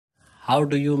How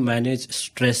do you manage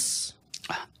stress?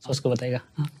 उसको बताएगा,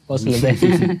 pause लेते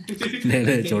हैं। नहीं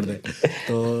नहीं, छोड़ दे।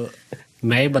 तो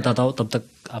मैं ही बताता हूँ, तब तक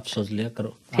आप सोच लिया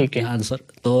करो ठीक है। आंसर।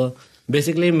 तो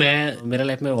बेसिकली मैं मेरे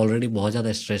लाइफ में ऑलरेडी बहुत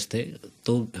ज़्यादा स्ट्रेस थे।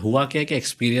 तो हुआ क्या कि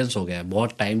एक्सपीरियंस हो गया है,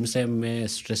 बहुत टाइम से मैं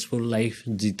स्ट्रेसफुल लाइफ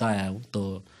जीता आया हूँ।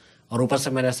 तो और ऊपर से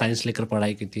मैंने साइंस लेकर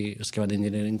पढ़ाई की थी, उसके बाद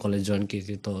इंजीनियरिंग कॉलेज ज्वाइन की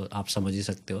थी। तो आप समझ ही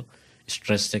सकते हो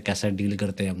स्ट्रेस से कैसे डील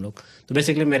करते हैं हम लोग। तो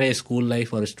बेसिकली मेरे स्कूल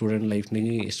लाइफ और स्टूडेंट लाइफ ने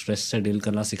ही स्ट्रेस से डील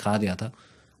करना सिखा दिया था,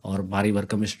 और भारी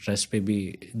भरकम स्ट्रेस पे भी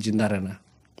जिंदा रहना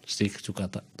सीख चुका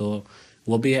था। तो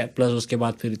वो भी है, प्लस उसके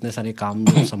बाद फिर इतने सारे काम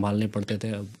जो संभालने पड़ते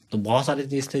थे, तो बहुत सारी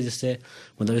चीज़ थे जिससे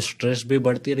मतलब स्ट्रेस भी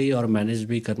बढ़ती रही और मैनेज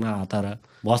भी करना आता रहा।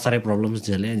 बहुत सारे प्रॉब्लम्स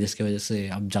झेले हैं जिसकी वजह से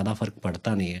अब ज़्यादा फर्क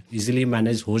पड़ता नहीं है, इजीली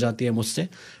मैनेज हो जाती है मुझसे।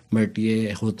 बट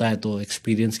ये होता है तो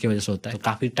एक्सपीरियंस की वजह से होता है। तो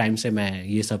काफ़ी टाइम से मैं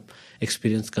ये सब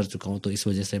एक्सपीरियंस कर चुका हूँ, तो इस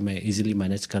वजह से मैं इजीली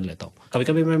मैनेज कर लेता हूँ। कभी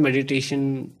कभी मैं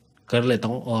मेडिटेशन कर लेता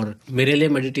हूँ, और मेरे लिए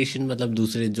मेडिटेशन मतलब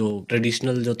दूसरे जो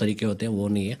ट्रेडिशनल जो तरीके होते हैं वो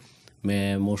नहीं है।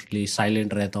 मैं मोस्टली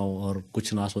साइलेंट रहता हूँ और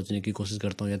कुछ ना सोचने की कोशिश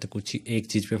करता हूँ, या तो कुछ एक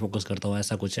चीज़ पे फोकस करता हूँ,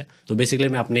 ऐसा कुछ है। तो बेसिकली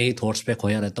मैं अपने ही थॉट्स पे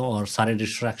खोया रहता हूँ और सारे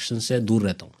डिस्ट्रैक्शन से दूर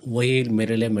रहता हूँ। वही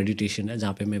मेरे लिए मेडिटेशन है,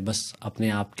 जहाँ पे मैं बस अपने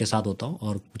आप के साथ होता हूँ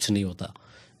और कुछ नहीं होता।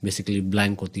 बेसिकली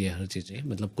ब्लैंक होती है हर चीज़ें,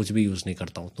 मतलब कुछ भी यूज़ नहीं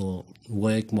करता हूँ। तो वो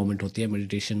एक मोमेंट होती है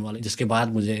मेडिटेशन वाली, जिसके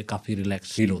बाद मुझे काफ़ी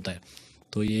रिलैक्स फील होता है।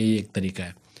 तो यही एक तरीका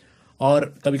है। और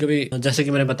कभी कभी जैसे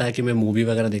कि मैंने बताया कि मैं मूवी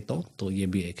वगैरह देखता हूँ, तो ये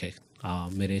भी एक है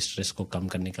मेरे स्ट्रेस को कम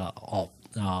करने का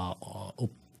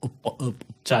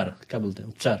उपचार। क्या बोलते हैं,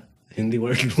 उपचार, हिंदी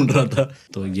वर्ड ढूंढ रहा था।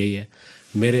 तो यही है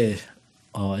मेरे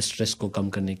स्ट्रेस को कम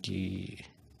करने की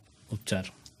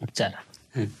उपचार। उपचार।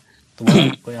 तुम्हारा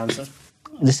कोई आंसर?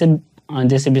 जैसे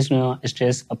जैसे विष्णु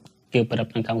स्ट्रेस के ऊपर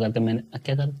अपना काम करते हैं, मैंने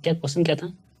क्या क्वेश्चन क्या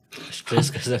था? स्ट्रेस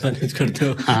कैसे मैनेज करते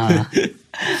हो? हाँ,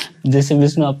 जैसे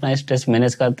विष्णु अपना स्ट्रेस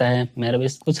मैनेज करता है, मेरा भी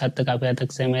कुछ हद तक काफी हद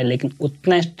तक सेम है, लेकिन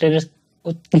उतना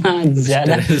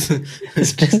ज्यादा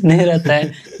स्ट्रेस नहीं रहता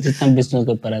है जितना विष्णु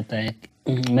के ऊपर रहता है।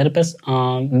 मेरे पास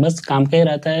बस काम का ही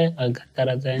रहता है और घर का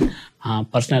रहता है। हाँ,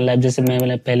 पर्सनल लाइफ जैसे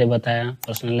मैंने पहले बताया,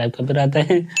 पर्सनल लाइफ का भी रहता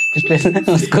है स्ट्रेस,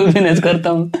 उसको मैनेज करता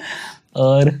हूँ।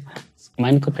 और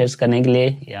माइंड को फ्रेश करने के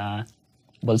लिए, या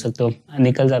बोल सकते हो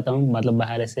निकल जाता हूँ, मतलब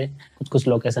बाहर ऐसे कुछ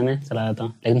लोकेशन है चला जाता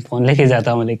हूँ, लेकिन फ़ोन लेके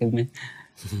जाता हूँ। लेकिन मैं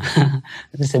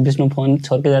जैसे विष्णु फ़ोन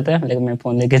छोड़ के जाता है, लेकिन मैं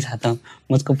फ़ोन लेके जाता हूँ।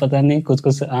 मुझको पता नहीं कुछ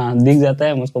दिख जाता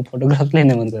है, मुझको फोटोग्राफ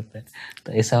लेने मन करता है।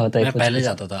 तो ऐसा होता है मैं कुछ पहले कुछ।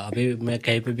 जाता था, अभी मैं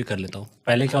कहीं पे भी कर लेता हूँ।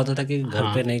 पहले क्या होता था कि घर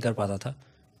हाँ पे नहीं कर पाता था,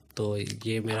 तो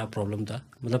ये मेरा प्रॉब्लम था।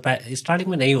 मतलब स्टार्टिंग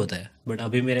में नहीं होता है, बट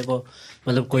अभी मेरे को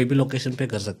मतलब कोई भी लोकेशन पे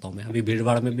कर सकता हूँ मैं। अभी भीड़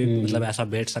भाड़ में भी मतलब ऐसा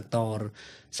बैठ सकता हूँ और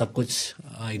सब कुछ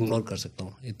इग्नोर कर सकता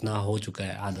हूँ। इतना हो चुका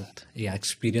है आदत, या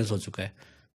एक्सपीरियंस हो चुका है।